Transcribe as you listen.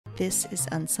This is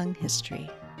Unsung History,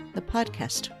 the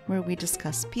podcast where we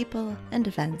discuss people and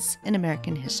events in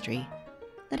American history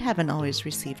that haven't always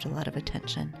received a lot of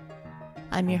attention.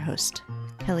 I'm your host,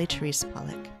 Kelly Therese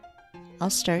Pollock. I'll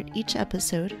start each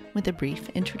episode with a brief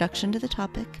introduction to the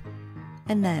topic,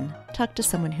 and then talk to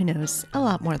someone who knows a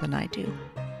lot more than I do.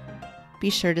 Be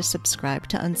sure to subscribe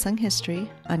to Unsung History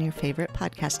on your favorite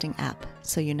podcasting app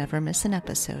so you never miss an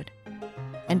episode.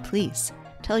 And please,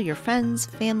 tell your friends,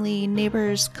 family,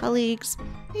 neighbors, colleagues,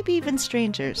 maybe even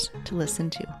strangers to listen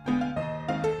to.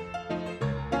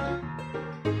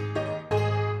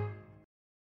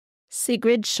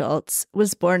 Sigrid Schultz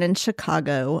was born in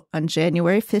Chicago on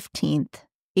January 15th,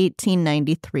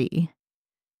 1893,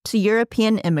 to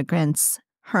European immigrants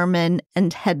Hermann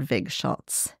and Hedwig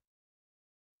Schultz.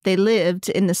 They lived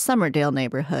in the Somerdale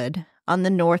neighborhood on the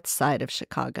north side of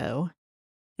Chicago,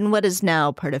 in what is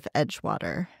now part of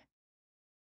Edgewater.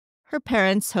 Her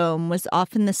parents' home was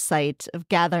often the site of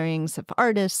gatherings of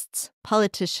artists,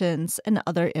 politicians, and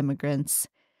other immigrants,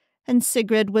 and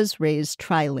Sigrid was raised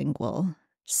trilingual,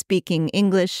 speaking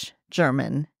English,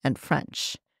 German, and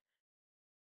French.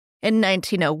 In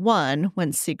 1901,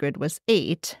 when Sigrid was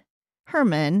 8,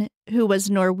 Hermann, who was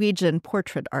a Norwegian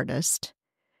portrait artist,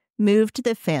 moved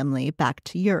the family back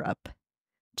to Europe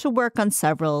to work on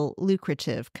several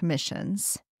lucrative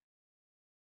commissions.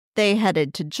 They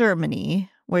headed to Germany,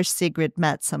 where Sigrid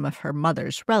met some of her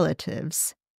mother's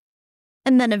relatives,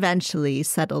 and then eventually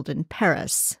settled in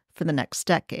Paris for the next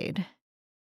decade.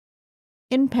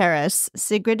 In Paris,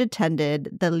 Sigrid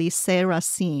attended the Lycée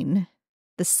Racine,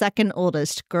 the second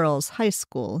oldest girls' high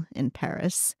school in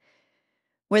Paris,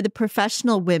 where the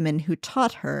professional women who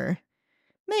taught her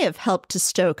may have helped to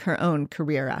stoke her own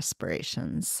career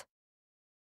aspirations.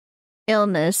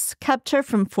 Illness kept her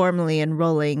from formally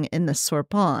enrolling in the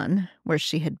Sorbonne, where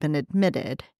she had been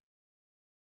admitted.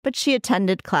 But she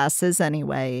attended classes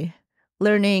anyway,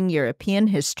 learning European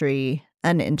history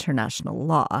and international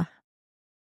law.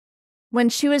 When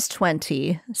she was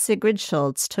 20, Sigrid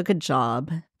Schultz took a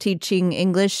job teaching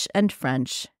English and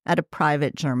French at a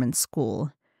private German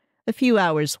school, a few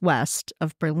hours west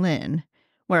of Berlin,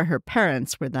 where her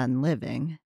parents were then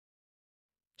living.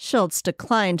 Schultz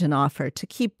declined an offer to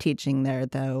keep teaching there,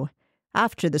 though,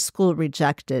 after the school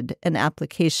rejected an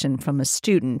application from a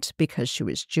student because she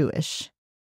was Jewish.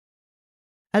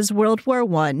 As World War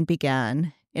I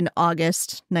began in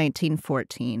August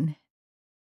 1914,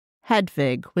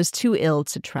 Hedwig was too ill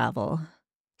to travel,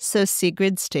 so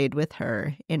Sigrid stayed with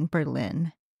her in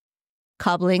Berlin,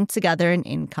 cobbling together an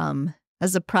income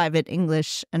as a private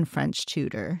English and French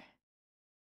tutor.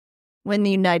 When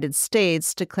the United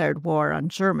States declared war on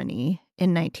Germany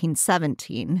in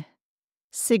 1917,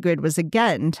 Sigrid was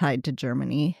again tied to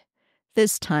Germany,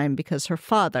 this time because her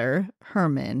father,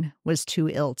 Hermann, was too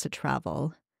ill to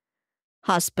travel,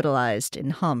 hospitalized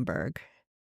in Hamburg.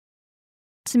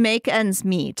 To make ends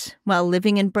meet while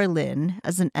living in Berlin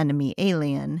as an enemy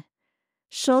alien,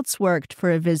 Schultz worked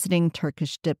for a visiting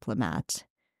Turkish diplomat,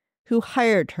 who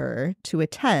hired her to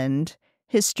attend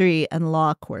history and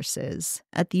law courses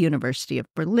at the University of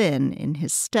Berlin in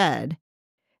his stead,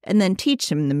 and then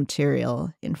teach him the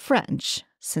material in French,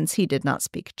 since he did not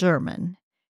speak German.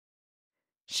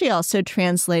 She also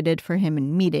translated for him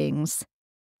in meetings,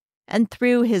 and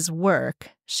through his work,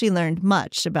 she learned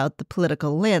much about the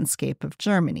political landscape of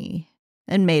Germany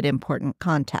and made important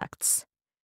contacts.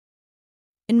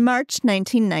 In March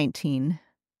 1919,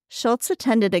 Schultz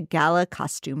attended a gala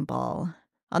costume ball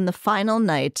on the final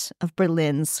night of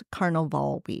Berlin's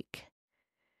Carnival Week,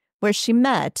 where she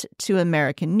met two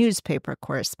American newspaper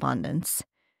correspondents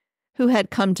who had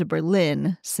come to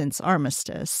Berlin since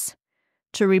Armistice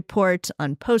to report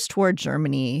on post-war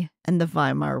Germany and the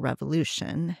Weimar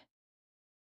Revolution.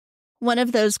 One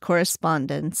of those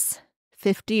correspondents,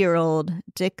 50-year-old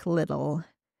Dick Little,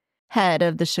 head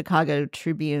of the Chicago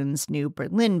Tribune's New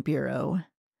Berlin Bureau,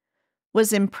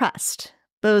 was impressed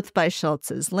both by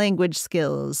Schultz's language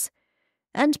skills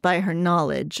and by her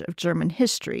knowledge of German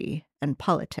history and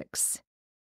politics.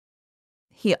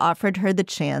 He offered her the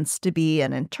chance to be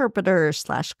an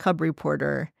interpreter/cub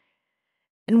reporter,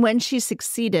 and when she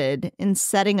succeeded in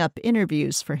setting up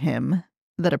interviews for him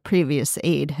that a previous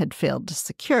aide had failed to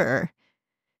secure,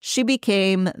 she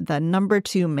became the number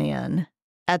 2 man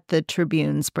at the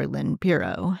Tribune's Berlin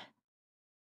bureau.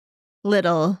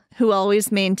 Little, who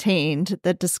always maintained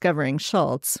that discovering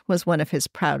Schultz was one of his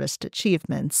proudest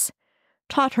achievements,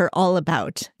 taught her all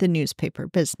about the newspaper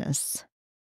business.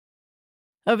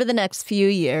 Over the next few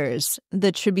years,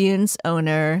 the Tribune's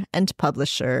owner and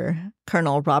publisher,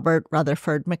 Colonel Robert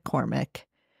Rutherford McCormick,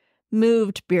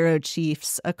 moved bureau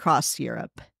chiefs across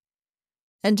Europe,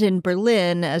 And in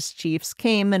Berlin, as chiefs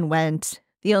came and went,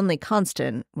 the only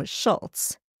constant was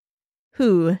Schultz,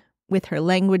 who, with her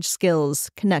language skills,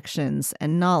 connections,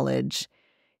 and knowledge,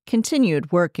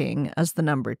 continued working as the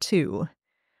number 2,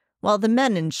 while the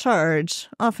men in charge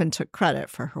often took credit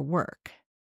for her work.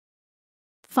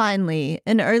 Finally,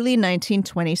 in early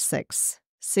 1926,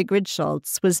 Sigrid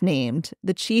Schultz was named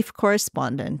the chief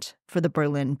correspondent for the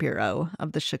Berlin bureau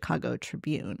of the Chicago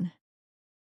Tribune.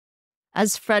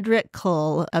 As Frederick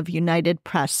Kull of United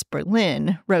Press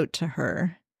Berlin wrote to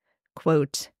her,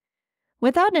 quote,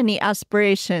 "Without any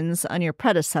aspirations on your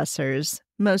predecessors,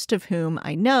 most of whom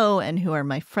I know and who are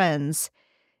my friends,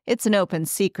 it's an open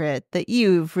secret that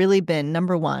you've really been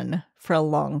number 1 for a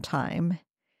long time.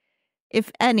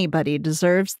 If anybody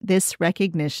deserves this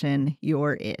recognition,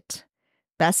 you're it.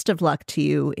 Best of luck to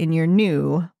you in your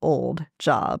new, old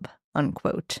job,"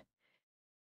 unquote.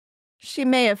 She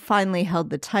may have finally held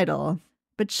the title,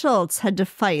 but Schultz had to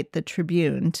fight the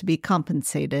Tribune to be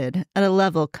compensated at a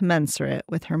level commensurate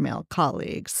with her male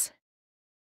colleagues.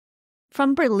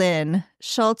 From Berlin,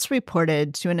 Schultz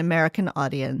reported to an American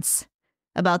audience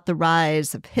about the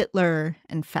rise of Hitler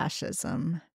and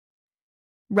fascism,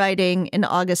 writing in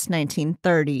August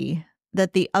 1930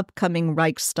 that the upcoming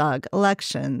Reichstag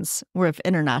elections were of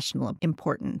international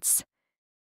importance,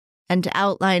 and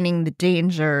outlining the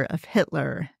danger of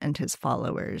Hitler and his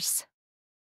followers.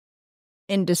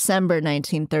 In December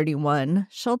 1931,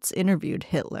 Schultz interviewed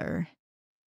Hitler,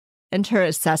 and her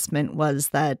assessment was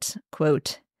that,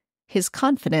 quote, "his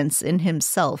confidence in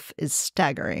himself is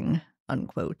staggering,"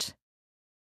 unquote.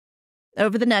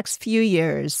 Over the next few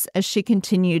years, as she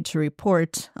continued to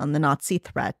report on the Nazi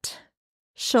threat,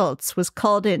 Schultz was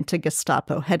called into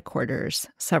Gestapo headquarters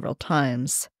several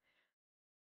times.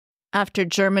 After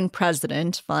German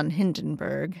President von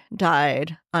Hindenburg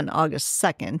died on August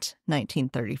 2nd,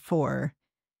 1934,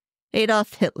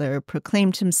 Adolf Hitler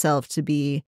proclaimed himself to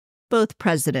be both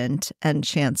president and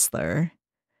chancellor,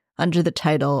 under the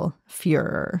title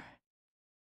Führer.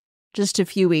 Just a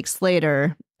few weeks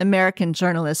later, American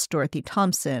journalist Dorothy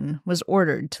Thompson was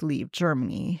ordered to leave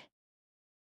Germany.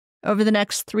 Over the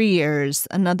next 3 years,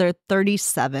 another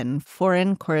 37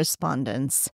 foreign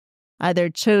correspondents either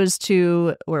chose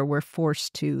to or were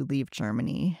forced to leave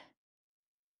Germany.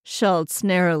 Schultz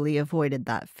narrowly avoided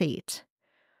that fate,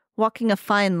 walking a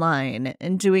fine line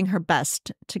and doing her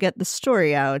best to get the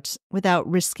story out without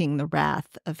risking the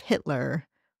wrath of Hitler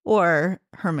or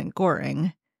Hermann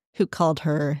Göring, who called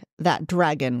her that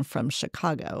dragon from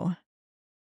Chicago.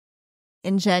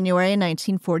 In January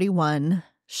 1941,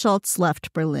 Schultz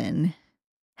left Berlin,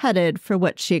 headed for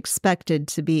what she expected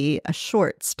to be a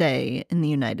short stay in the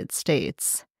United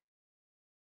States.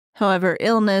 However,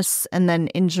 illness and then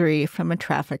injury from a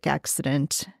traffic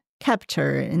accident kept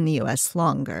her in the U.S.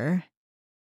 longer.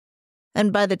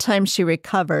 And by the time she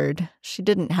recovered, she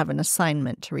didn't have an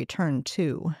assignment to return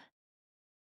to.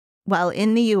 While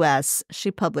in the U.S.,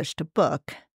 she published a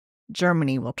book,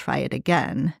 Germany Will Try It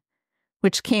Again,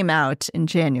 which came out in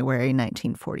January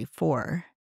 1944.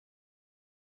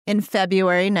 In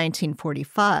February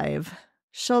 1945,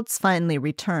 Schultz finally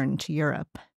returned to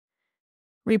Europe,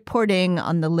 reporting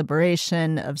on the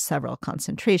liberation of several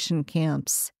concentration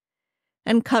camps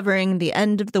and covering the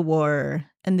end of the war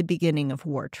and the beginning of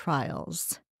war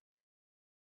trials.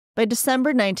 By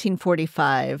December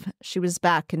 1945, she was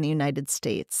back in the United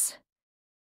States,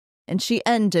 and she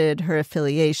ended her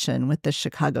affiliation with the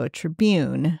Chicago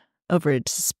Tribune over a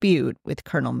dispute with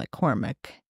Colonel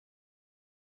McCormick.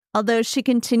 Although she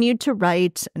continued to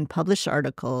write and publish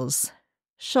articles,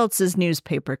 Schultz's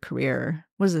newspaper career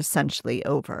was essentially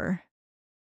over.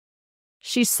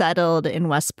 She settled in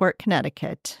Westport,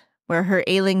 Connecticut, where her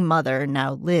ailing mother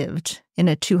now lived in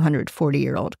a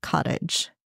 240-year-old cottage.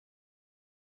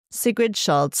 Sigrid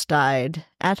Schultz died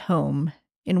at home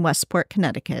in Westport,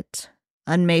 Connecticut,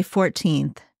 on May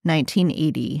 14,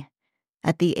 1980,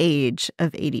 at the age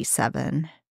of 87.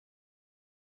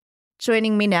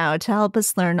 Joining me now to help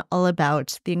us learn all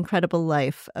about the incredible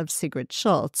life of Sigrid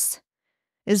Schultz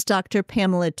is Dr.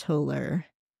 Pamela Toller,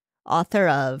 author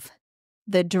of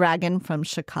The Dragon from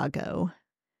Chicago,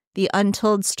 The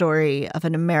Untold Story of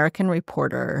an American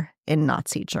Reporter in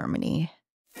Nazi Germany.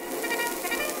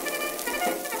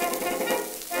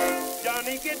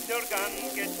 Johnny, get your gun,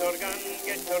 get your gun,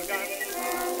 get your gun.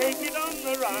 Take it on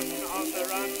the run, on the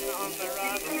run, on the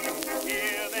run.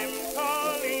 Hear them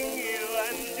calling you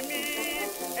and me,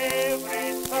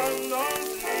 every son of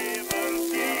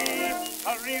liberty.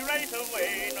 Hurry right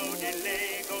away, no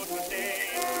delay, go today.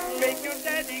 Make your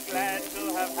daddy glad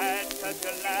to have had such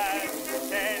a lad.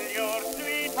 Tell your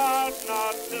sweetheart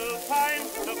not to pine,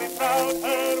 to be proud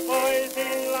her boy's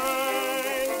in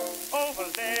line.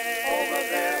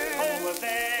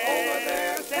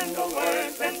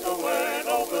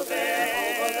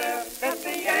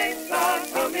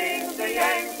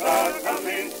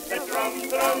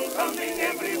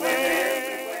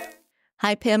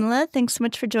 Hi, Pamela. Thanks so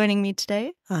much for joining me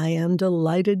today. I am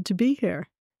delighted to be here.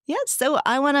 Yes, so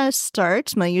I want to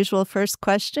start. My usual first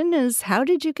question is, how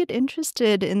did you get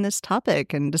interested in this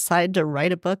topic and decide to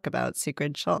write a book about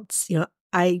Sigrid Schultz?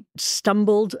 I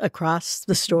stumbled across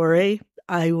the story.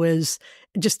 I was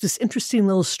just this interesting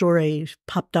little story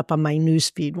popped up on my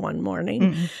newsfeed one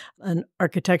morning. Mm-hmm. An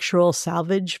architectural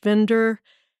salvage vendor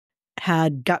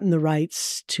had gotten the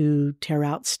rights to tear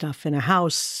out stuff in a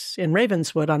house in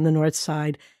Ravenswood on the north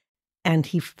side, and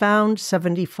he found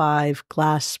 75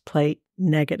 glass plate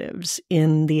negatives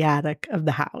in the attic of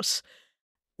the house.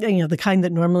 The kind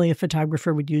that normally a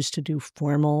photographer would use to do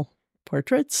formal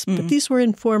portraits, but these were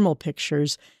informal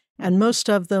pictures, and most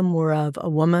of them were of a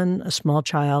woman, a small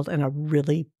child, and a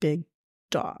really big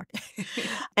dog.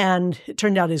 And it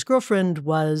turned out his girlfriend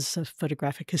was a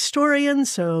photographic historian,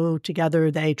 so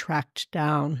together they tracked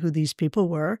down who these people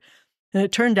were. And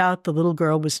it turned out the little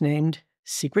girl was named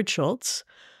Sigrid Schultz.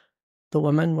 The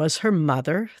woman was her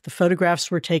mother. The photographs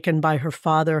were taken by her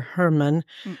father, Herman,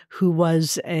 who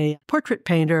was a portrait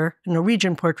painter, a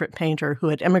Norwegian portrait painter who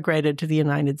had emigrated to the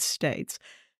United States.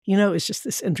 It's just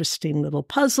this interesting little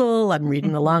puzzle. I'm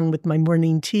reading along with my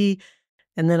morning tea.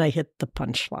 And then I hit the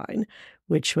punchline,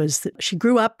 which was that she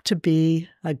grew up to be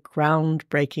a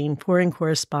groundbreaking foreign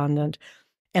correspondent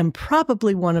and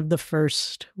probably one of the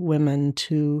first women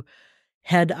to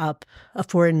head up a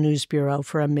foreign news bureau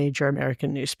for a major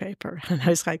American newspaper. And I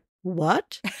was like,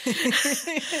 what?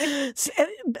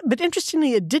 But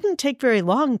interestingly, it didn't take very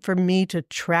long for me to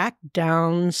track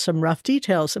down some rough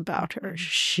details about her.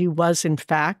 She was, in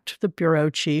fact, the bureau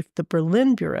chief, the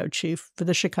Berlin bureau chief for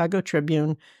the Chicago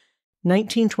Tribune,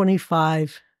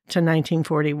 1925 to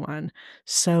 1941.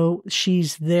 So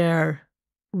she's there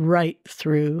right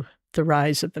through the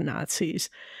rise of the Nazis.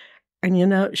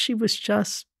 And, she was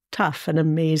just tough and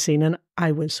amazing, and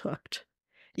I was hooked.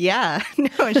 Yeah, no,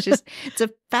 it's a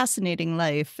fascinating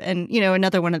life. And,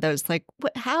 another one of those, like,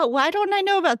 why don't I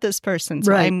know about this person?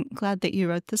 So Right. I'm glad that you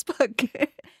wrote this book.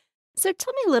 So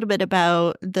tell me a little bit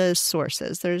about the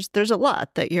sources. There's a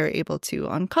lot that you're able to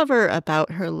uncover about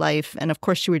her life. And of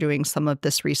course, you were doing some of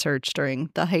this research during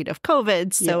the height of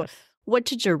COVID. So Yes. What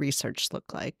did your research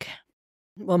look like?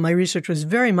 Well, my research was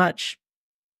very much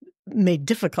made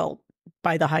difficult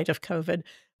by the height of COVID,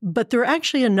 but there are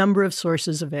actually a number of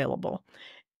sources available.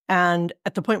 And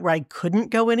at the point where I couldn't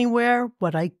go anywhere,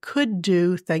 what I could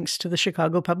do, thanks to the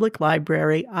Chicago Public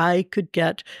Library, I could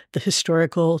get the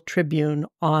Historical Tribune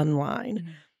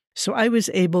online. So I was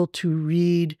able to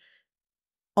read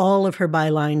all of her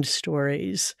bylined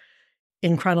stories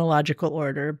in chronological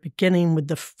order, beginning with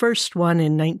the first one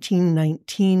in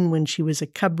 1919 when she was a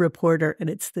cub reporter. And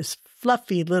it's this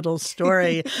fluffy little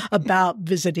story about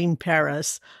visiting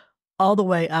Paris, all the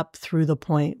way up through the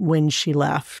point when she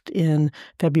left in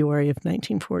February of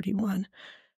 1941.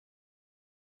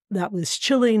 That was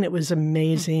chilling. It was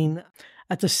amazing.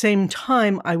 At the same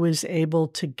time, I was able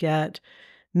to get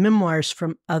memoirs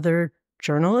from other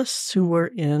journalists who were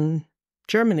in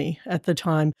Germany at the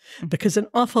time, because an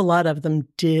awful lot of them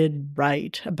did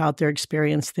write about their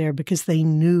experience there because they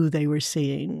knew they were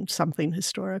seeing something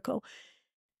historical.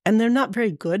 And they're not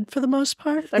very good for the most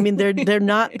part. I mean, they're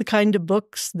not the kind of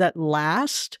books that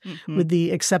last, with the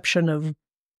exception of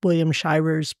William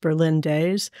Shirer's Berlin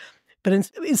Days. But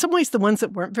in some ways, the ones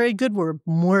that weren't very good were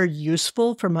more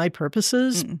useful for my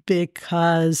purposes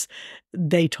because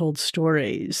they told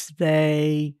stories.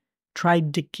 They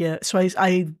tried to get... So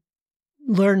I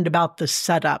learned about the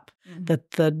setup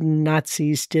that the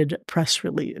Nazis did at press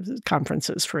release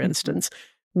conferences, for instance,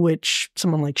 which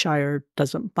someone like Shirer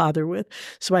doesn't bother with.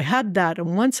 So I had that.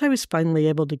 And once I was finally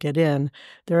able to get in,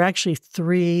 there are actually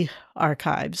 3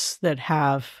 archives that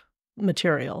have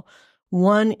material.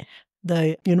 One,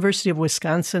 the University of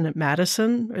Wisconsin at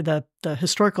Madison, or the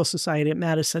Historical Society at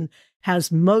Madison,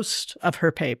 has most of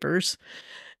her papers.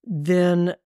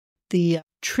 Then the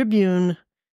Tribune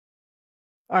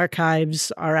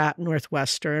archives are at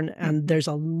Northwestern, and there's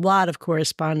a lot of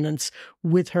correspondence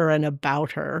with her and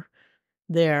about her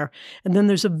there. And then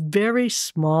there's a very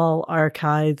small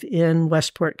archive in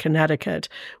Westport, Connecticut,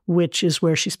 which is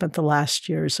where she spent the last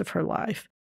years of her life.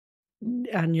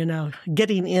 And,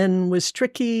 getting in was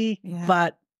tricky,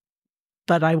 but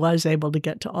I was able to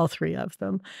get to all 3 of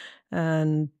them.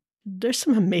 And there's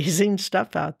some amazing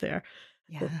stuff out there.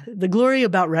 Yeah. The glory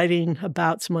about writing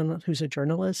about someone who's a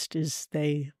journalist is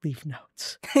they leave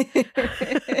notes.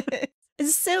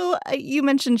 So you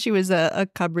mentioned she was a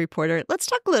cub reporter. Let's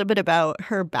talk a little bit about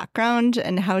her background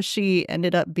and how she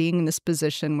ended up being in this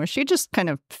position where she just kind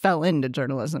of fell into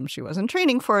journalism. She wasn't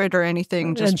training for it or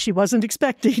anything. And she wasn't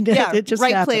expecting it. Yeah, it just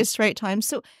right happened. Place, right time.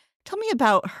 So Tell me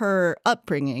about her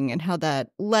upbringing and how that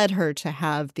led her to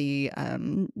have the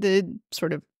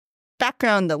sort of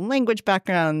background, the language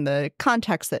background, the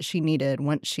context that she needed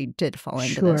once she did fall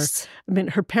into this. I mean,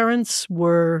 her parents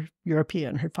were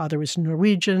European. Her father was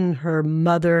Norwegian. Her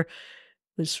mother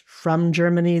was from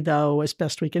Germany, though, as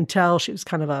best we can tell, she was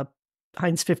kind of a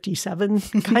Heinz 57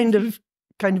 kind of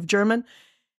German.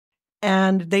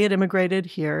 And they had immigrated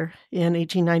here in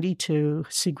 1892.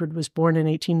 Sigrid was born in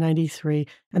 1893.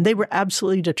 And they were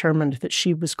absolutely determined that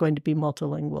she was going to be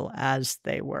multilingual as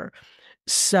they were.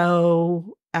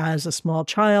 So as a small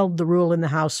child, the rule in the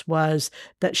house was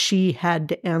that she had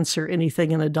to answer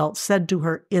anything an adult said to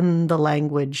her in the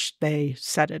language they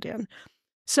said it in.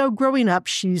 So growing up,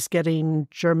 she's getting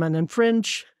German and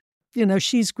French. You know,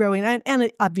 she's growing,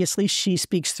 and obviously she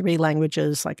speaks 3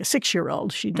 languages like a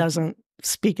 6-year-old. She doesn't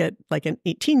speak it like an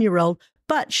 18-year-old,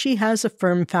 but she has a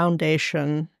firm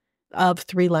foundation of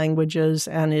 3 languages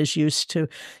and is used to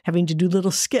having to do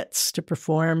little skits to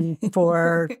perform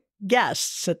for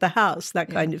guests at the house, that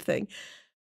kind of thing.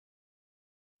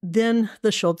 Then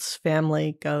the Schultz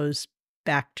family goes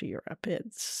back to Europe.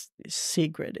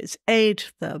 Sigrid is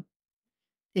 8. The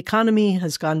economy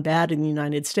has gone bad in the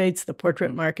United States. The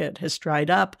portrait market has dried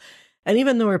up. And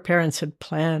even though her parents had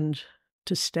planned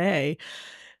to stay,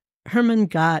 Herman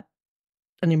got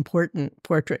an important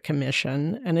portrait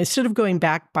commission. And instead of going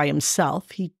back by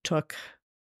himself, he took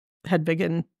Hedwig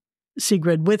and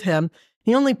Sigrid with him.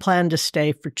 He only planned to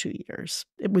stay for 2 years.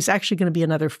 It was actually going to be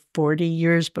another 40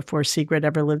 years before Sigrid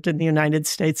ever lived in the United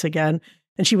States again.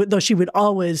 And she would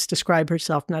always describe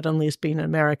herself not only as being an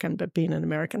American, but being an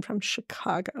American from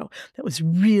Chicago. That was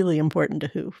really important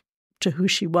to who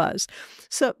she was.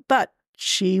 So, but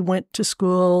she went to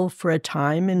school for a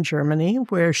time in Germany,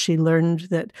 where she learned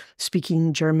that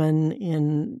speaking German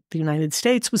in the United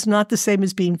States was not the same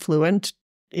as being fluent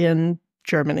in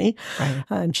Germany. Right.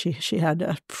 And she had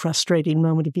a frustrating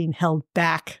moment of being held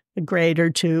back a grade or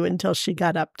 2 until she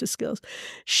got up to skills.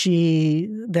 She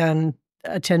then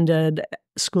attended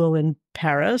school in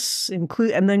Paris, and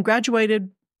then graduated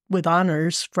with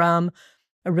honors from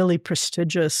a really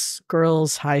prestigious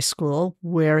girls' high school,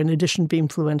 where in addition to being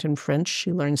fluent in French,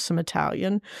 she learned some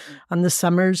Italian. On the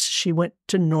summers, she went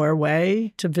to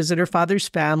Norway to visit her father's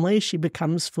family. She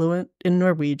becomes fluent in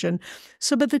Norwegian.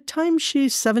 So by the time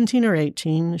she's 17 or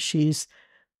 18, she's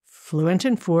fluent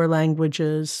in 4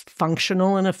 languages,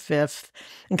 functional in a 5th,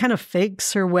 and kind of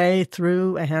fakes her way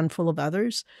through a handful of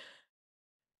others.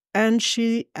 And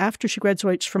after she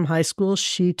graduates from high school,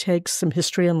 she takes some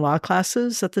history and law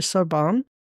classes at the Sorbonne.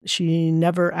 She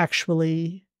never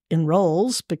actually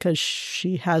enrolls because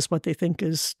she has what they think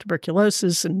is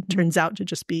tuberculosis and turns out to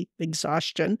just be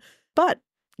exhaustion. But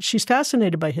she's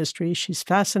fascinated by history. She's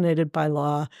fascinated by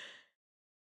law.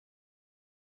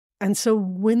 And so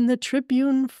when the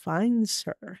Tribune finds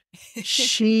her,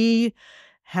 she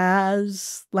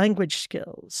has language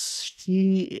skills.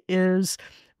 She is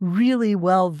really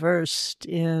well-versed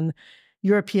in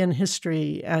European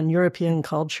history and European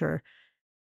culture.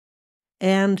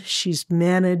 And she's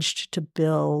managed to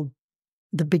build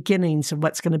the beginnings of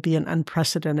what's going to be an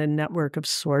unprecedented network of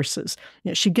sources. You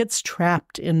know, she gets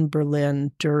trapped in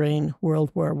Berlin during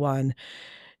World War I.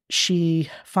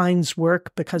 She finds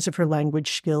work because of her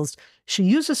language skills. She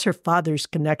uses her father's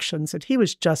connections, and he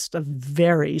was just a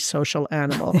very social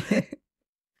animal.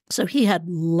 So he had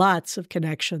lots of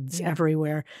connections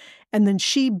everywhere. And then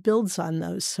she builds on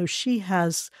those. So she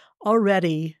has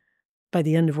already, by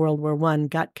the end of World War I,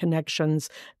 got connections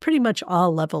pretty much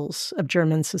all levels of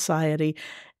German society.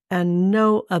 And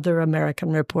no other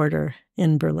American reporter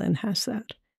in Berlin has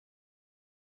that.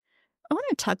 I want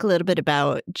to talk a little bit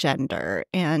about gender.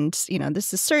 And,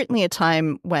 this is certainly a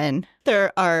time when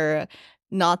there are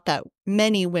not that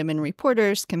many women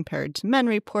reporters compared to men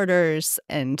reporters.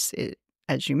 And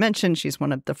as you mentioned, she's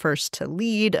one of the first to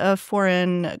lead a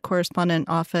foreign correspondent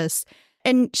office.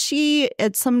 And she,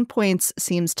 at some points,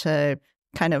 seems to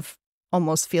kind of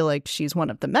almost feel like she's one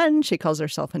of the men. She calls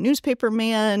herself a newspaper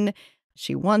man.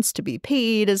 She wants to be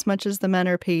paid as much as the men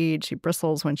are paid. She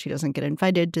bristles when she doesn't get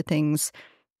invited to things.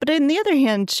 But on the other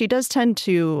hand, she does tend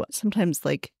to sometimes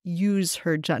use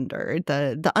her gender,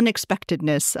 the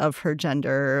unexpectedness of her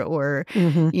gender, or,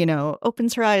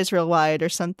 opens her eyes real wide or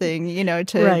something,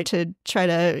 to try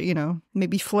to,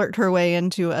 maybe flirt her way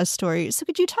into a story. So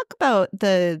could you talk about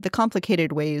the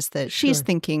complicated ways that she's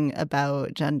thinking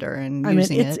about gender and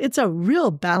using it? It's a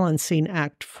real balancing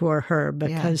act for her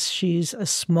because she's a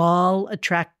small,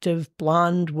 attractive,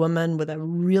 blonde woman with a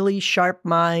really sharp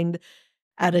mind,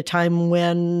 at a time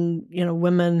when,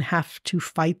 women have to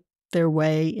fight their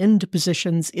way into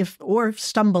positions or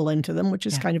stumble into them, which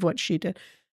is kind of what she did.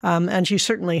 And she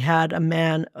certainly had a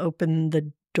man open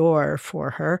the door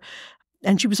for her.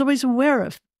 And she was always aware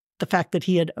of the fact that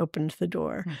he had opened the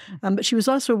door. But she was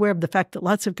also aware of the fact that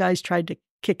lots of guys tried to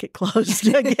kick it closed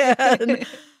again.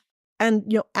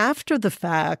 And, after the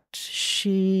fact,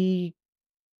 she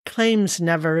claims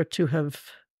never to have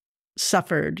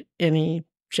suffered any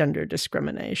gender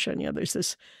discrimination.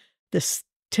 There's this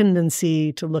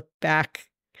tendency to look back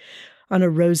on a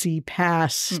rosy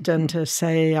past and to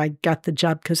say, I got the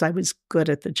job because I was good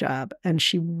at the job. And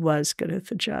she was good at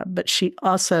the job. But she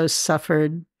also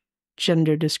suffered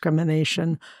gender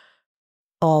discrimination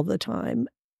all the time.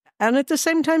 And at the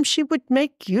same time, she would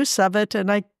make use of it.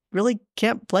 And I really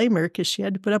can't blame her because she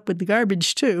had to put up with the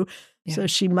garbage too. Yeah. So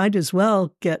she might as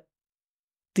well get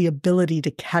the ability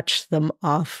to catch them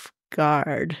off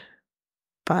guard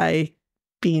by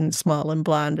being small and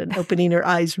blonde and opening her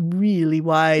eyes really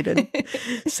wide and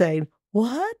saying,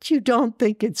 what? You don't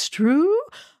think it's true?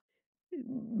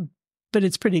 But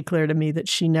it's pretty clear to me that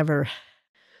she never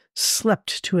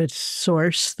slept to its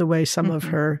source the way some of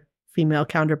her female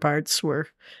counterparts were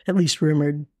at least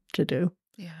rumored to do.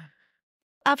 Yeah.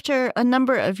 After a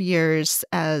number of years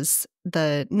as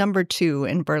the number 2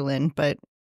 in Berlin, but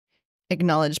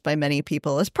acknowledged by many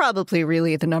people as probably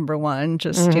really the number 1,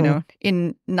 just,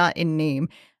 not in name,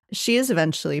 she is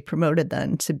eventually promoted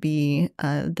then to be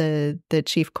the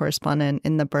chief correspondent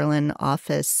in the Berlin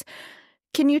office.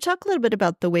 Can you talk a little bit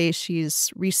about the way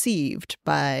she's received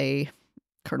by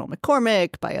Colonel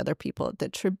McCormick, by other people at the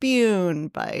Tribune,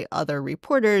 by other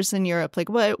reporters in Europe, like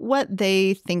what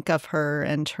they think of her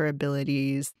and her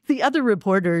abilities? The other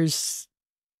reporters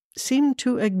seem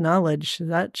to acknowledge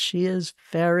that she is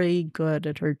very good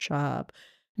at her job.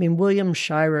 I mean, William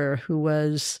Shirer, who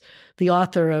was the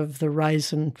author of The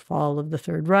Rise and Fall of the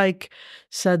Third Reich,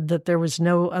 said that there was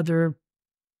no other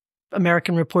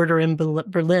American reporter in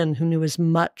Berlin who knew as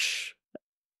much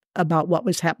about what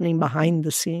was happening behind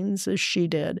the scenes as she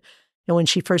did. And when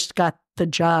she first got the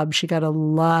job, she got a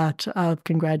lot of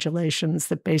congratulations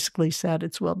that basically said,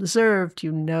 it's well-deserved,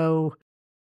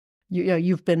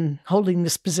 you've been holding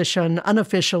this position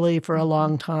unofficially for a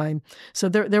long time. So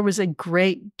there was a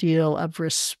great deal of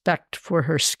respect for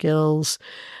her skills.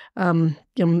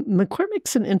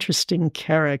 McCormick's an interesting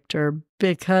character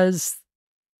because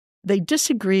they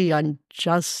disagree on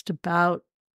just about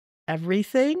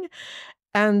everything,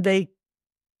 and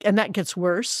that gets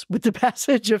worse with the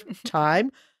passage of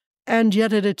time. And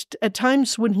yet at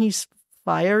times when he's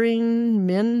firing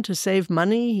men to save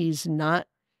money, he's not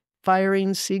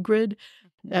firing Sigrid.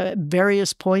 At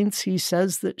various points, he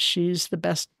says that she's the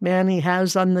best man he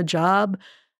has on the job.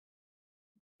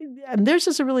 And theirs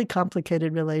is a really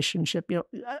complicated relationship.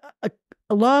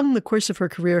 Along the course of her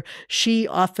career, she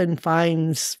often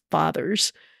finds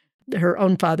fathers. Her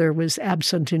own father was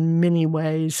absent in many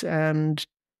ways. And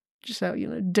so,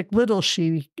 Dick Little,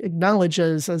 she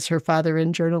acknowledges as her father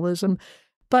in journalism.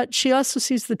 But she also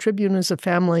sees the Tribune as a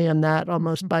family, and that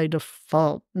almost by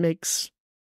default makes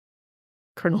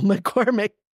Colonel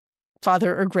McCormick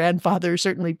father or grandfather,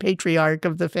 certainly patriarch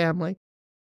of the family.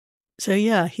 So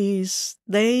yeah,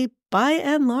 they by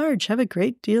and large have a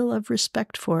great deal of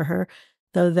respect for her,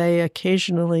 though they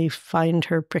occasionally find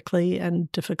her prickly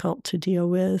and difficult to deal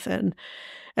with. And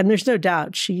there's no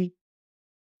doubt she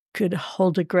could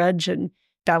hold a grudge and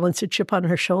balance a chip on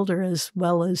her shoulder as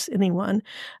well as anyone,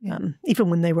 even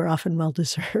when they were often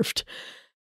well-deserved.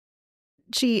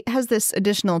 She has this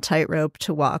additional tightrope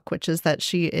to walk, which is that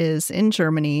she is in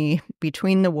Germany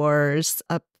between the wars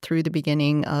up through the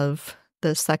beginning of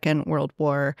the Second World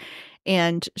War.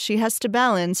 And she has to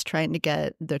balance trying to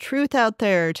get the truth out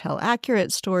there, tell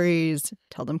accurate stories,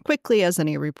 tell them quickly as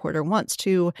any reporter wants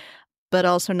to, but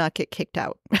also not get kicked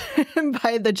out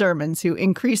by the Germans, who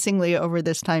increasingly over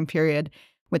this time period,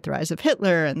 with the rise of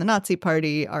Hitler and the Nazi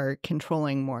Party, are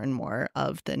controlling more and more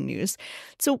of the news.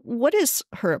 So what is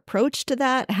her approach to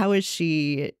that? How has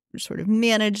she sort of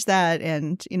managed that?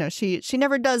 And, she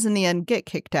never does in the end get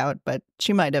kicked out, but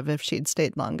she might have if she'd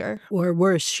stayed longer. Or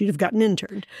worse, she'd have gotten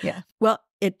interned. Yeah. Well,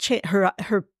 her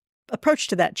approach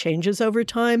to that changes over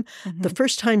time. The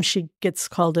first time she gets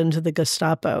called into the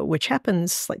Gestapo, which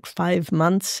happens like 5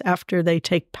 months after they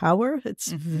take power,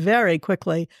 it's very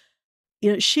quickly.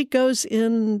 She goes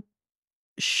in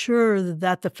sure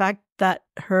that the fact that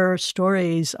her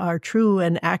stories are true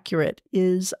and accurate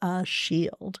is a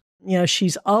shield.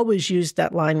 She's always used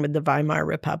that line with the Weimar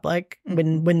Republic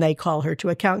when they call her to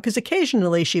account, because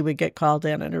occasionally she would get called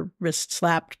in and her wrist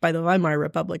slapped by the Weimar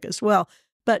Republic as well.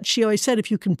 But she always said,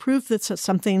 if you can prove that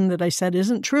something that I said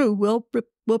isn't true,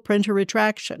 we'll print a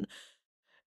retraction.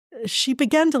 She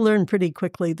began to learn pretty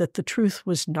quickly that the truth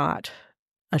was not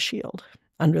a shield.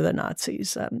 under the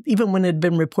Nazis. Even when it had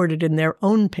been reported in their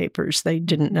own papers, they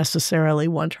didn't necessarily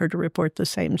want her to report the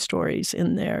same stories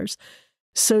in theirs.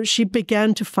 So she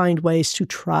began to find ways to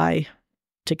try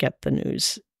to get the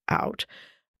news out.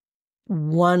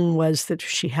 One was that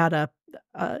she had a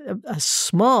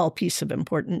small piece of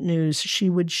important news. She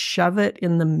would shove it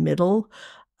in the middle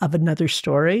of another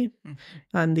story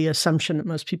on the assumption that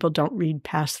most people don't read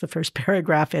past the first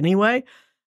paragraph anyway,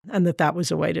 and that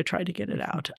was a way to try to get it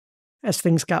out. As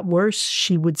things got worse,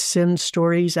 she would send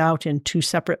stories out in 2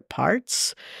 separate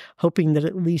parts, hoping that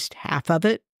at least half of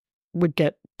it would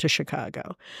get to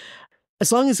Chicago.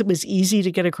 As long as it was easy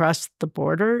to get across the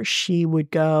border, she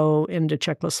would go into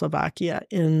Czechoslovakia,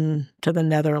 into the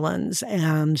Netherlands,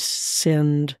 and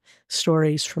send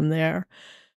stories from there.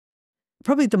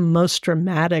 Probably the most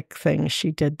dramatic thing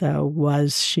she did, though,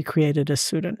 was she created a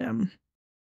pseudonym.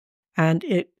 And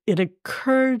it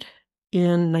occurred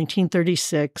in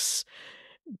 1936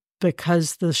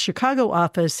 because the Chicago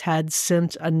office had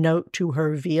sent a note to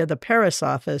her via the Paris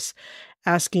office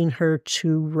asking her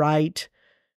to write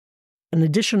an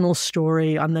additional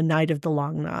story on the Night of the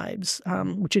Long Knives,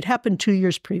 which had happened 2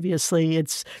 years previously.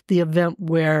 It's the event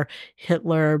where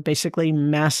Hitler basically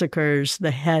massacres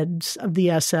the heads of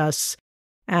the SS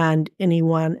and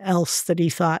anyone else that he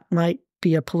thought might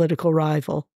be a political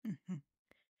rival. Mm-hmm.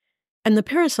 And the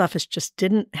Paris office just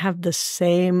didn't have the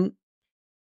same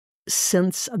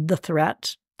sense of the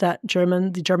threat that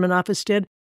the German office did.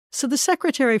 So the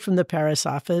secretary from the Paris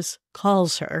office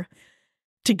calls her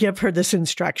to give her this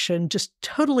instruction, just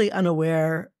totally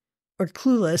unaware or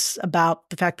clueless about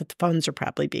the fact that the phones are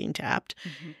probably being tapped.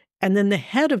 Mm-hmm. And then the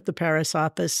head of the Paris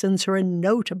office sends her a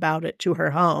note about it to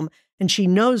her home. And she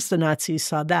knows the Nazis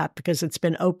saw that because it's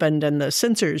been opened and the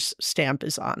censor's stamp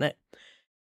is on it.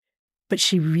 But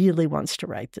she really wants to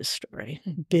write this story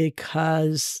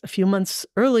because a few months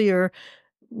earlier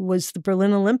was the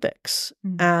Berlin Olympics.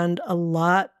 Mm-hmm. And a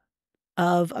lot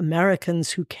of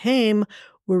Americans who came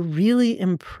were really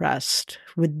impressed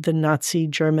with the Nazi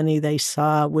Germany they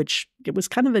saw, which it was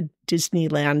kind of a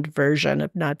Disneyland version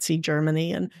of Nazi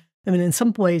Germany. And I mean, in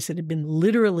some ways it had been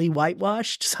literally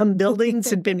whitewashed. Some buildings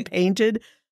had been painted.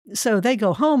 So they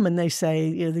go home and they say,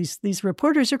 you know, these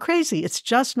reporters are crazy. It's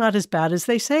just not as bad as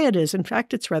they say it is. In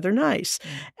fact, it's rather nice.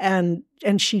 Mm.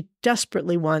 And she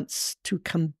desperately wants to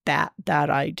combat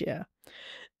that idea.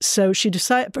 So she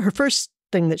decided, her first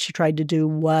thing that she tried to do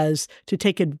was to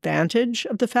take advantage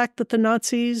of the fact that the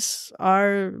Nazis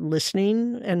are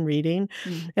listening and reading,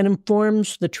 and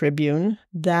informs the Tribune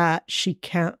that she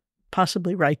can't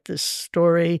possibly write this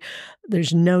story.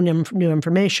 There's no new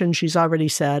information. She's already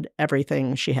said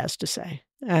everything she has to say.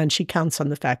 And she counts on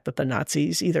the fact that the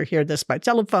Nazis either hear this by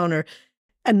telephone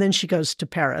and then she goes to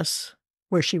Paris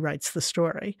where she writes the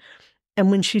story.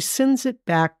 And when she sends it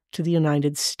back to the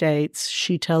United States,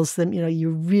 she tells them, you know, you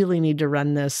really need to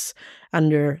run this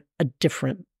under a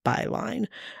different byline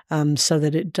so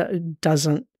that it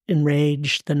doesn't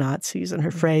enrage the Nazis. And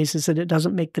her phrase is that it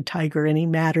doesn't make the tiger any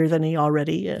madder than he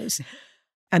already is.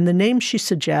 And the name she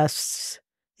suggests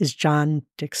is John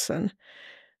Dixon,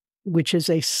 which is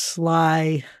a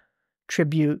sly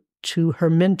tribute to her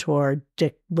mentor,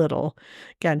 Dick Little.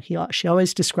 Again, she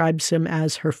always describes him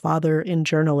as her father in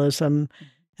journalism,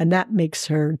 and that makes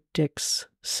her Dick's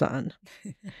son.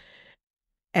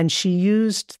 And she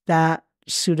used that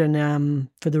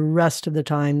pseudonym for the rest of the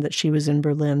time that she was in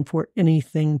Berlin for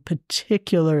anything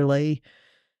particularly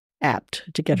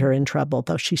apt to get her in trouble,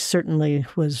 though she certainly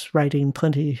was writing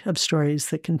plenty of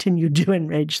stories that continued to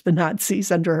enrage the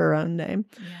Nazis under her own name.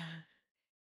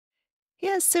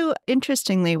 Yeah, so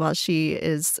interestingly, while she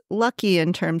is lucky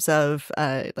in terms of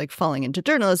like falling into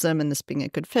journalism and this being a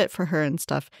good fit for her and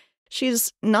stuff,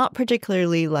 she's not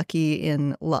particularly lucky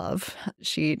in love.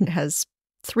 She has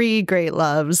 3 great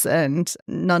loves, and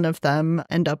none of them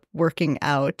end up working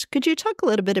out. Could you talk a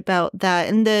little bit about that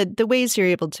and the ways you're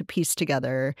able to piece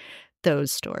together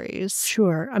those stories?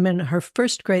 Sure. I mean, her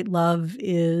first great love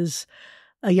is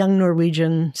a young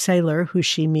Norwegian sailor who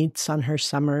she meets on her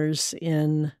summers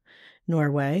in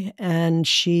Norway, and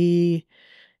she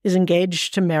is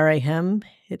engaged to marry him.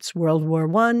 It's World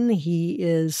War I. He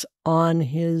is on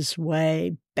his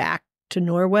way back to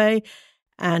Norway,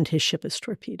 and his ship is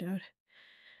torpedoed.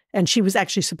 And she was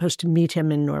actually supposed to meet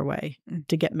him in Norway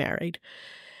to get married.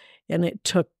 And it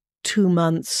took 2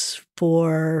 months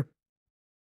for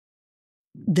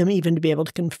them even to be able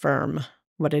to confirm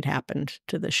what had happened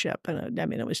to the ship. And I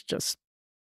mean, it was just,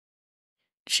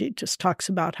 she just talks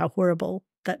about how horrible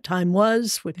that time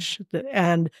was,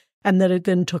 and that it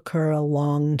then took her a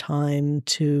long time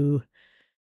to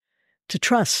to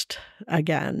trust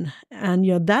again. And,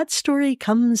 that story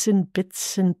comes in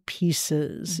bits and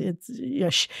pieces. It's,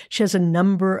 she has a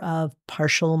number of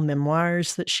partial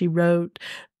memoirs that she wrote.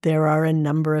 There are a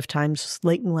number of times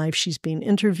late in life she's being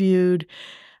interviewed.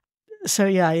 So,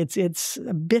 it's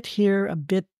a bit here, a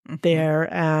bit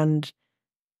there, and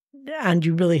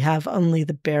you really have only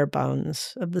the bare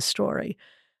bones of the story.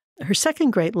 Her second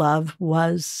great love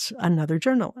was another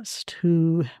journalist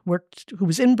who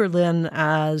was in Berlin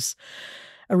as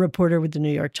a reporter with the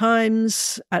New York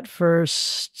Times at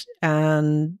first,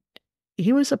 and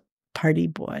he was a party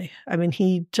boy. I mean,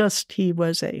 he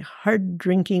was a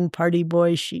hard-drinking party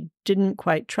boy. She didn't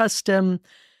quite trust him.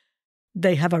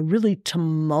 They have a really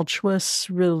tumultuous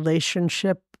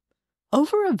relationship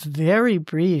over a very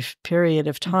brief period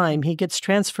of time. He gets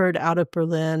transferred out of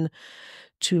Berlin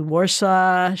to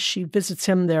Warsaw. She visits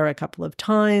him there a couple of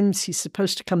times. He's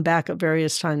supposed to come back at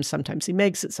various times. Sometimes he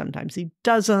makes it, sometimes he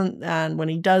doesn't. And when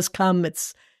he does come,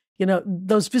 it's,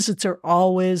 those visits are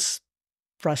always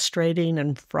frustrating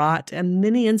and fraught. And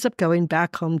then he ends up going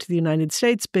back home to the United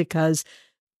States because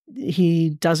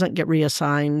he doesn't get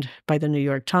reassigned by the New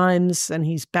York Times, and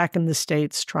he's back in the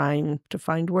States trying to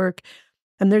find work.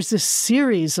 And there's this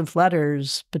series of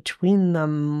letters between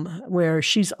them where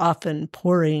she's often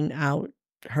pouring out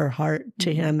her heart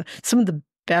to him. Some of the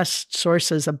best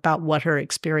sources about what her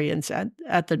experience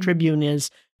at the Tribune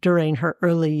is during her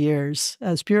early years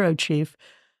as bureau chief.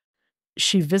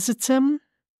 She visits him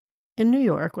in New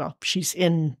York. Well, she's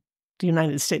in the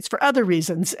United States for other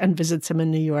reasons and visits him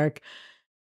in New York.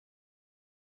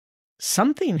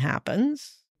 Something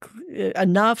happens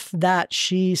enough that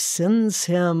she sends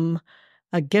him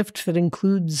a gift that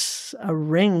includes a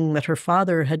ring that her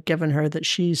father had given her that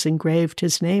she's engraved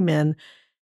his name in.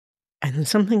 And then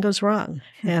something goes wrong.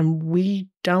 And we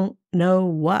don't know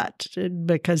what,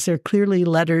 because they're clearly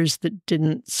letters that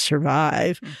didn't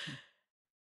survive.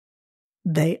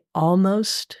 They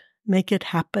almost make it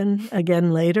happen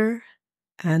again later.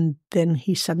 And then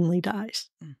he suddenly dies.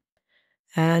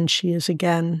 And she is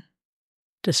again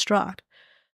distraught.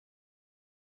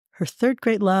 Her third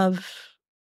great love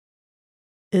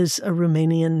is a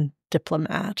Romanian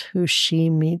diplomat who she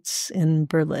meets in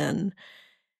Berlin.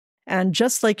 And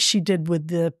just like she did with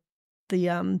the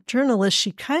journalist,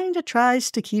 she kind of tries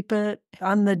to keep it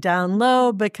on the down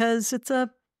low because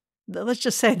let's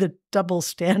just say the double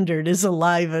standard is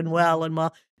alive and well. And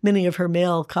while many of her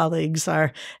male colleagues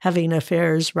are having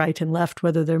affairs right and left,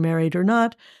 whether they're married or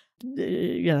not,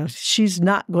 she's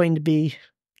not going to be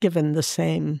given the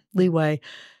same leeway.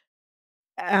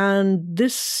 And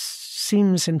this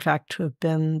seems, in fact, to have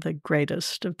been the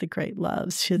greatest of the great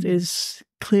loves. It is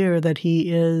clear that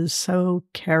he is so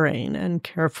caring and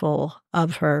careful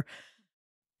of her.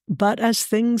 But as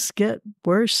things get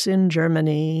worse in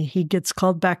Germany, he gets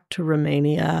called back to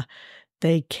Romania.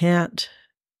 They can't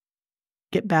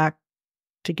get back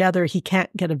together. He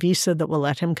can't get a visa that will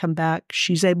let him come back.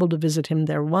 She's able to visit him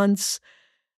there once.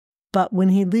 But when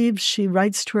he leaves, she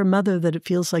writes to her mother that it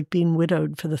feels like being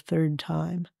widowed for the third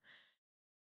time.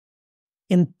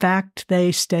 In fact,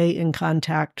 they stay in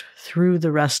contact through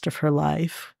the rest of her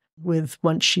life, with,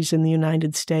 once she's in the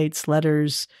United States,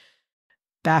 letters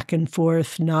back and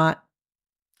forth, not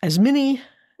as many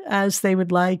as they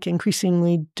would like,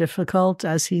 increasingly difficult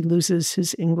as he loses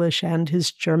his English and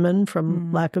his German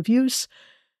from lack of use.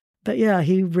 But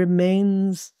he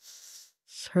remains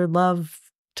her love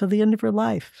till the end of her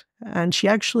life. And she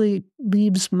actually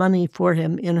leaves money for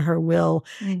him in her will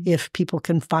if people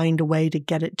can find a way to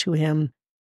get it to him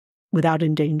without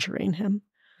endangering him.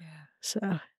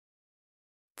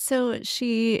 So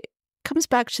she comes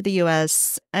back to the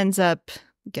U.S., ends up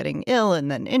getting ill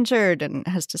and then injured and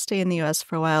has to stay in the U.S.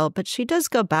 for a while. But she does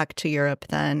go back to Europe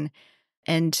then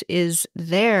and is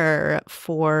there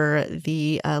for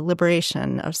the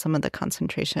liberation of some of the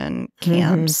concentration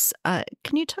camps.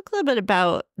 Can you talk a little bit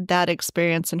about that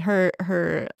experience? And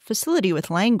her facility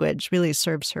with language really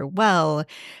serves her well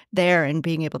there in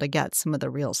being able to get some of the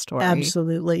real story.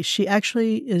 Absolutely. She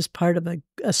actually is part of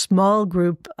a small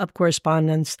group of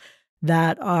correspondents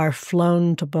that are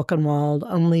flown to Buchenwald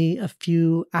only a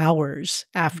few hours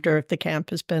after the camp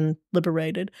has been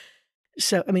liberated.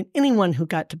 So, I mean, anyone who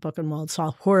got to Buchenwald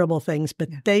saw horrible things, but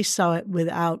they saw it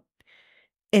without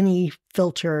any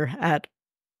filter at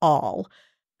all.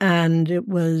 And it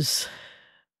was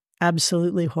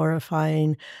absolutely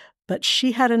horrifying. But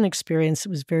she had an experience that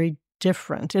was very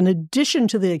different. In addition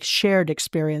to the shared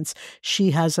experience,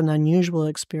 she has an unusual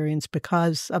experience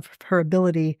because of her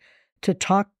ability to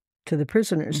talk to the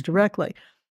prisoners directly.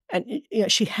 And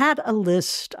she had a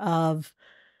list of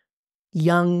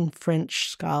young French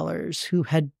scholars who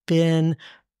had been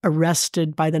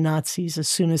arrested by the Nazis as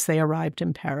soon as they arrived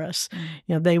in Paris.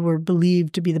 They were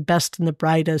believed to be the best and the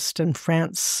brightest, and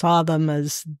France saw them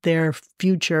as their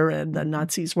future, and the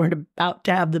Nazis weren't about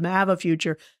to have them have a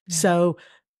future. Yeah. So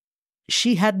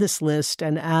she had this list,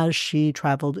 and as she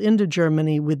traveled into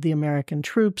Germany with the American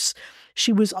troops,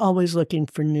 she was always looking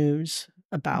for news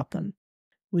about them.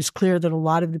 It was clear that a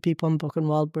lot of the people in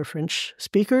Buchenwald were French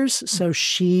speakers, so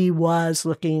she was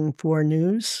looking for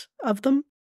news of them.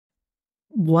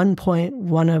 One point,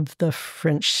 one of the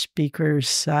French speakers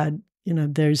said,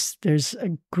 there's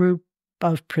a group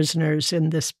of prisoners in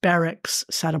this barracks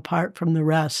set apart from the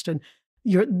rest, and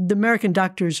the American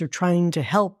doctors are trying to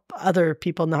help other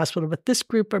people in the hospital, but this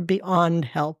group are beyond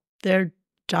help. They're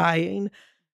dying,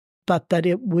 but that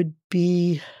it would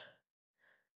be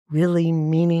really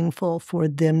meaningful for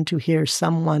them to hear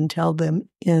someone tell them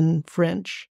in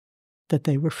French that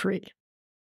they were free.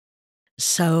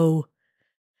 So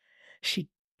she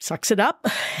sucks it up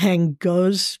and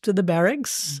goes to the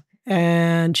barracks,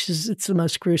 and it's the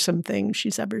most gruesome thing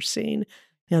she's ever seen.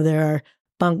 There are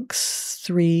bunks,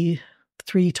 three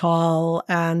tall,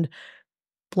 and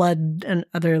blood and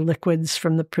other liquids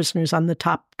from the prisoners on the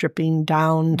top dripping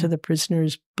down to the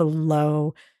prisoners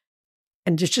below.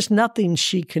 And there's just nothing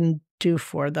she can do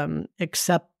for them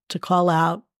except to call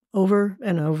out over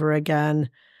and over again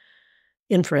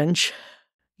in French,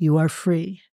 "You are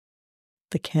free.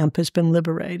 The camp has been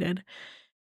liberated."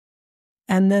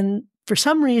 And then for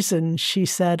some reason, she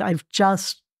said, "I've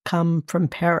just come from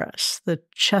Paris. The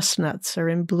chestnuts are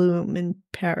in bloom in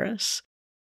Paris."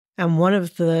 And one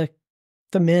of the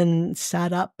men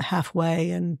sat up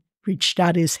halfway and reached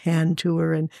out his hand to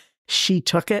her, and she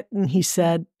took it, and he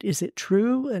said, "Is it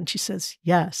true?" And she says,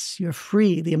 "Yes, you're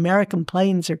free. The American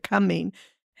planes are coming."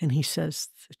 And he says,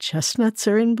 "The chestnuts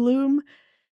are in bloom?"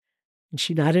 And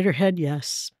she nodded her head,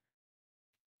 yes.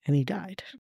 And he died.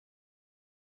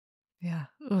 Yeah.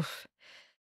 Oof.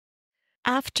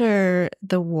 After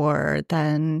the war,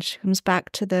 then she comes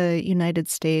back to the United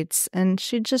States, and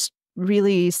she just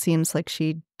really seems like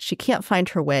she can't find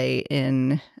her way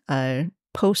in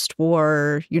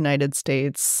post-war United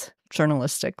States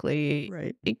journalistically.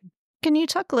 Right. Can you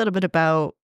talk a little bit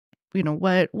about,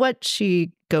 what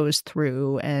she goes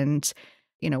through and,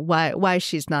 why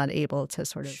she's not able to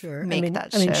sort of make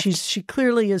that shift? I mean, she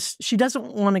clearly is. She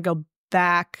doesn't want to go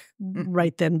back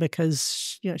right then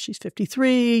because, she's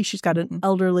 53. She's got an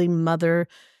elderly mother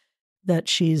that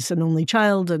she's an only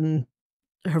child, and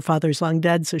her father's long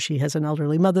dead, so she has an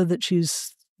elderly mother that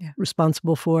she's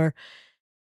responsible for.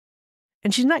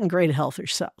 And she's not in great health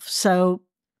herself. So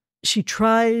she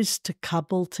tries to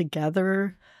couple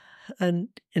together an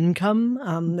income.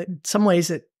 In some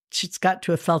ways, she's got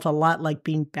to have felt a lot like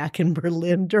being back in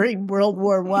Berlin during World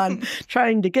War I,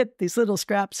 trying to get these little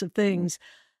scraps of things.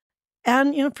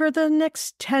 And, for the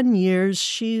next 10 years,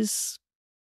 she's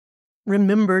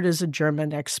remembered as a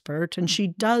German expert, and she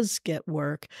does get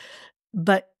work.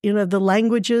 But, the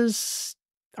languages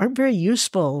aren't very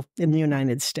useful in the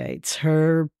United States.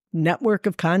 Her network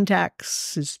of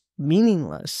contacts is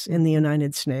meaningless in the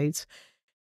United States.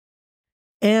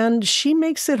 And she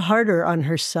makes it harder on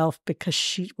herself because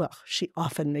she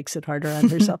often makes it harder on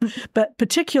herself. But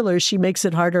particularly, she makes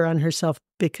it harder on herself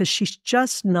because she's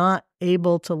just not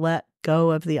able to let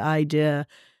go of the idea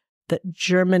that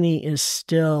Germany is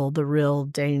still the real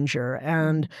danger.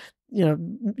 And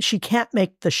she can't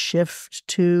make the shift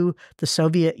to the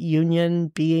Soviet Union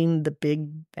being the big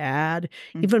bad.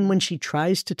 Even when she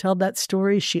tries to tell that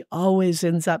story, she always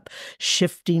ends up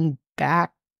shifting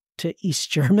back to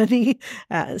East Germany.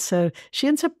 So she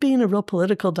ends up being a real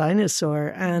political dinosaur.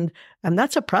 And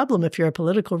that's a problem if you're a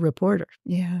political reporter.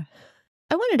 Yeah.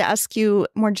 I wanted to ask you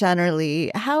more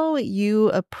generally how you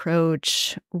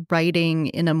approach writing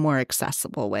in a more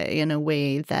accessible way, in a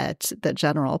way that the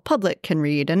general public can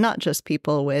read and not just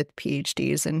people with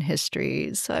PhDs in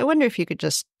history. So I wonder if you could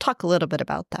just talk a little bit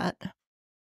about that.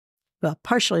 Well,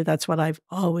 partially that's what I've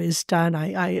always done.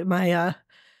 My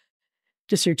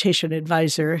dissertation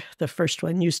advisor, the first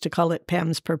one, used to call it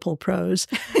Pam's purple prose.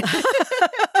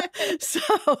 So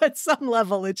at some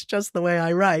level, it's just the way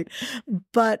I write.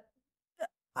 But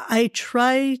I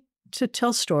try to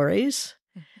tell stories,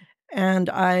 and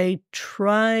I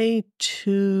try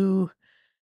to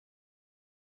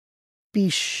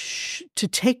to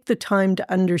take the time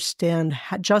to understand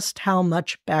just how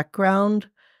much background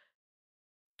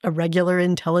a regular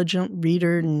intelligent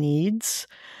reader needs,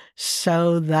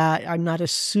 so that I'm not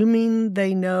assuming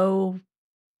they know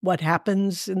what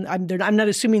happens. And I'm not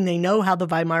assuming they know how the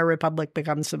Weimar Republic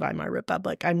becomes the Weimar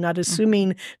Republic. I'm not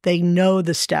assuming they know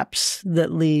the steps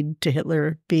that lead to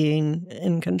Hitler being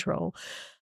in control.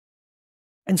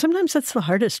 And sometimes that's the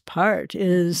hardest part,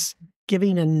 is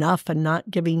giving enough and not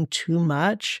giving too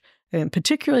much. And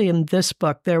particularly in this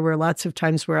book, there were lots of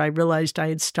times where I realized I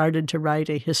had started to write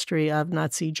a history of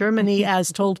Nazi Germany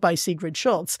as told by Sigrid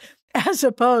Schultz, as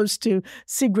opposed to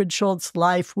Sigrid Schultz's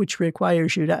life, which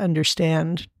requires you to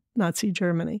understand Nazi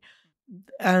Germany.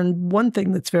 And one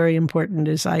thing that's very important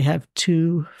is I have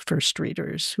 2 first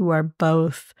readers who are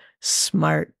both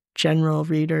smart general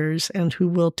readers and who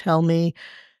will tell me,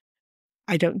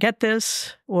 I don't get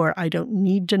this, or I don't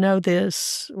need to know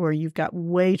this, or you've got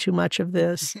way too much of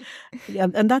this.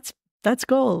 And that's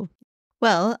gold.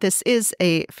 Well, this is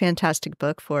a fantastic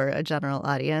book for a general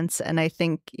audience. And I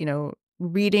think,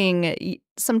 reading,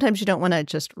 sometimes you don't want to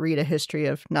just read a history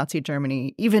of Nazi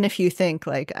Germany, even if you think,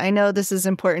 like, I know this is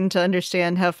important to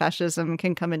understand how fascism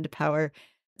can come into power.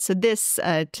 So this,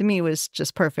 to me, was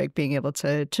just perfect, being able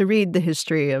to read the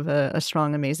history of a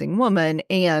strong, amazing woman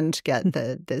and get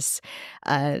this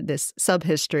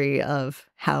sub-history of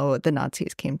how the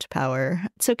Nazis came to power.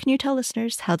 So can you tell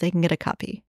listeners how they can get a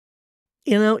copy?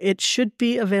 It should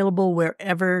be available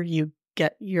wherever you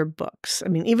get your books. I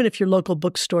mean, even if your local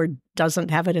bookstore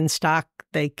doesn't have it in stock,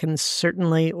 they can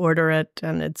certainly order it,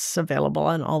 and it's available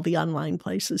on all the online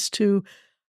places too.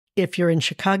 If you're in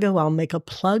Chicago, I'll make a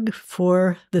plug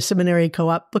for the Seminary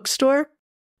Co-op bookstore,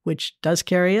 which does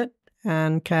carry it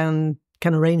and can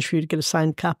arrange for you to get a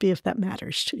signed copy if that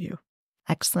matters to you.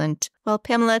 Excellent. Well,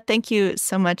 Pamela, thank you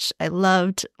so much. I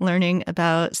loved learning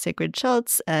about Sigrid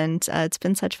Schultz, and it's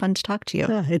been such fun to talk to you.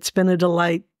 Yeah, it's been a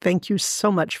delight. Thank you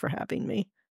so much for having me.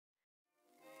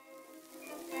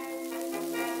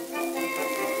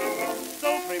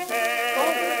 So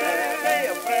prepare, say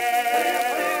a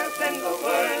prayer, send the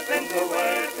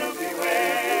word to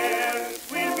beware.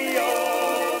 We'll be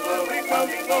over, we're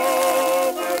coming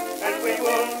over, and we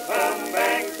won't come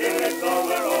back till it's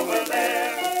over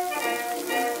there.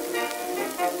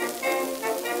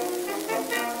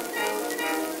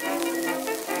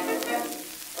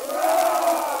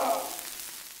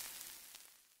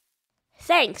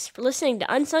 Thanks for listening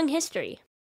to Unsung History.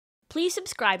 Please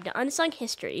subscribe to Unsung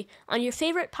History on your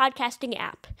favorite podcasting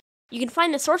app. You can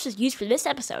find the sources used for this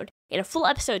episode and a full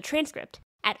episode transcript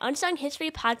at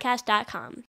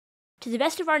unsunghistorypodcast.com. To the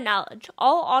best of our knowledge,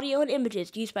 all audio and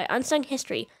images used by Unsung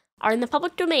History are in the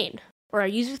public domain or are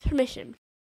used with permission.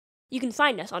 You can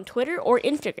find us on Twitter or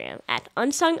Instagram at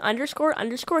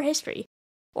unsung__history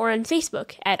or on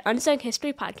Facebook at Unsung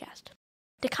History Podcast.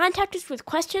 To contact us with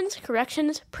questions,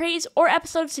 corrections, praise, or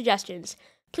episode suggestions,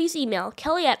 please email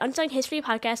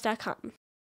kelly@unsunghistorypodcast.com.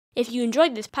 If you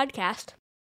enjoyed this podcast,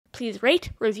 please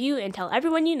rate, review, and tell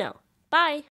everyone you know. Bye!